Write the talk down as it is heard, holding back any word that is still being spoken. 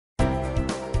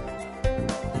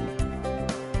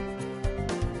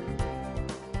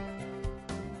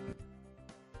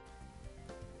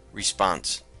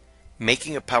Response: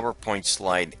 making a PowerPoint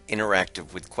slide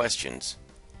interactive with questions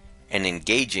and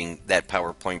engaging that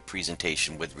PowerPoint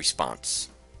presentation with response.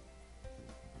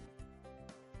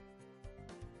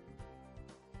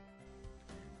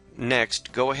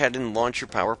 Next, go ahead and launch your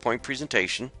PowerPoint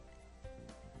presentation.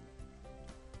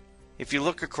 If you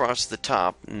look across the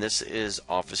top, and this is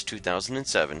Office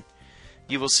 2007,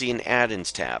 you will see an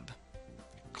Add-ins tab.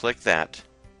 Click that.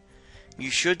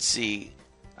 You should see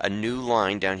a new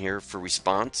line down here for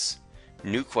response,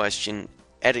 new question,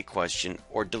 edit question,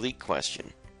 or delete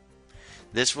question.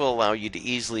 This will allow you to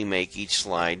easily make each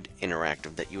slide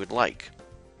interactive that you would like.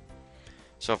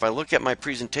 So if I look at my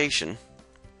presentation,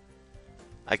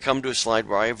 I come to a slide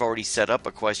where I have already set up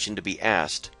a question to be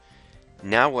asked.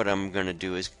 Now what I'm going to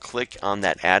do is click on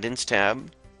that Add-ins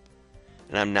tab,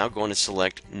 and I'm now going to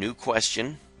select New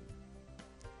Question.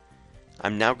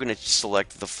 I'm now going to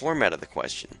select the format of the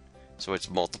question. So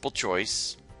it's multiple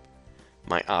choice.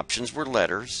 My options were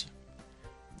letters.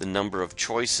 The number of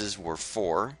choices were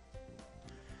 4.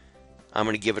 I'm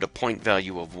going to give it a point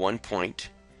value of 1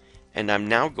 point, and I'm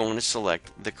now going to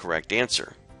select the correct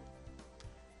answer.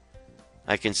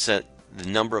 I can set the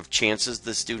number of chances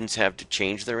the students have to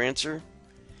change their answer,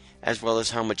 as well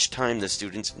as how much time the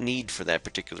students need for that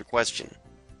particular question.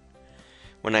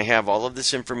 When I have all of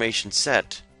this information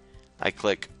set, I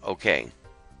click OK.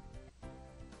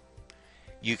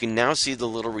 You can now see the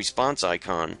little response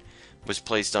icon was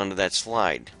placed onto that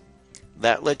slide.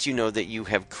 That lets you know that you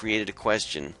have created a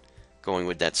question going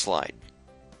with that slide.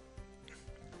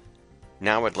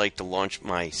 Now I'd like to launch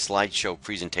my slideshow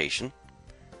presentation.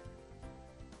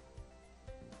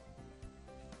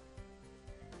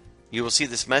 You will see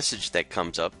this message that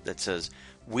comes up that says,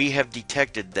 "We have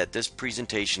detected that this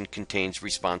presentation contains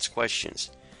response questions.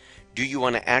 Do you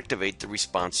want to activate the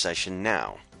response session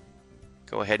now?"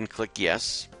 Go ahead and click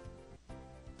yes.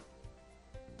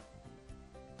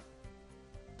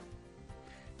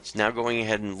 It's now going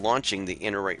ahead and launching the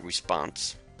iterate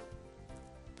response.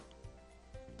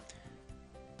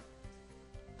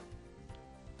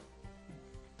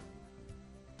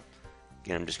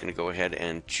 Again, I'm just going to go ahead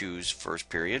and choose first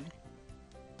period.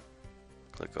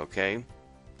 Click OK.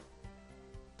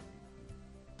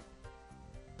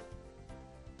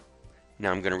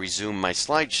 Now I'm going to resume my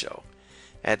slideshow.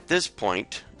 At this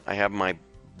point, I have my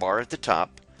bar at the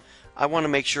top. I want to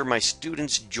make sure my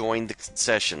students join the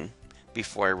session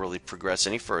before I really progress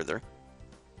any further.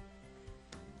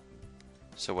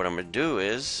 So what I'm going to do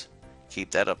is keep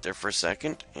that up there for a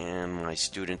second, and my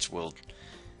students will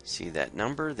see that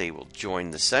number. They will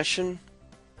join the session.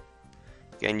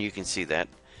 Again, you can see that.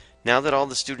 Now that all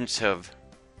the students have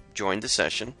joined the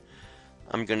session,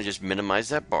 I'm going to just minimize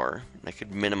that bar. I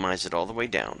could minimize it all the way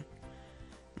down.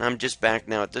 And I'm just back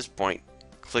now at this point,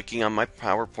 clicking on my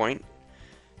PowerPoint,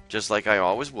 just like I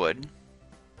always would.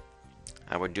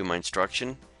 I would do my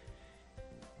instruction.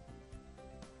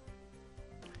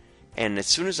 And as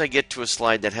soon as I get to a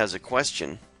slide that has a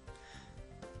question,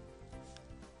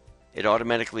 it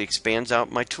automatically expands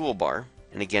out my toolbar,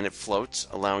 and again it floats,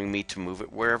 allowing me to move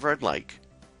it wherever I'd like.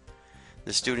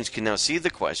 The students can now see the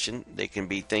question. They can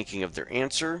be thinking of their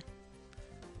answer.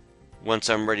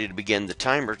 Once I'm ready to begin the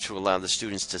timer to allow the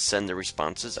students to send their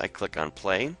responses, I click on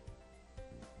play.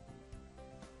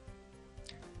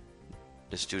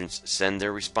 The students send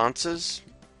their responses.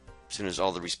 As soon as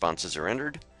all the responses are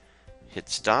entered, hit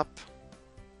stop.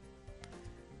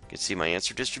 You can see my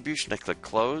answer distribution. I click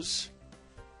close.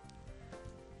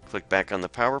 Click back on the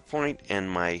PowerPoint, and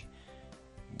my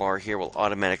bar here will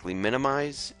automatically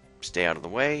minimize, stay out of the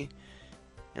way,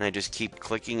 and I just keep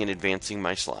clicking and advancing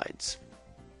my slides.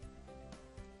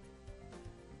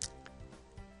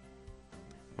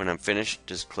 When I'm finished,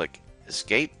 just click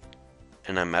escape,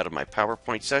 and I'm out of my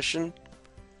PowerPoint session.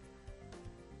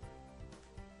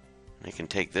 I can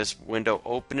take this window,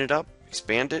 open it up,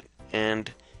 expand it,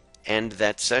 and end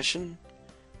that session.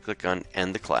 Click on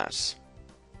end the class.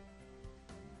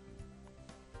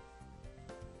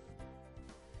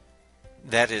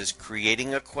 That is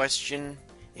creating a question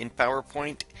in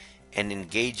PowerPoint and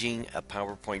engaging a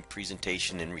PowerPoint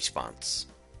presentation in response.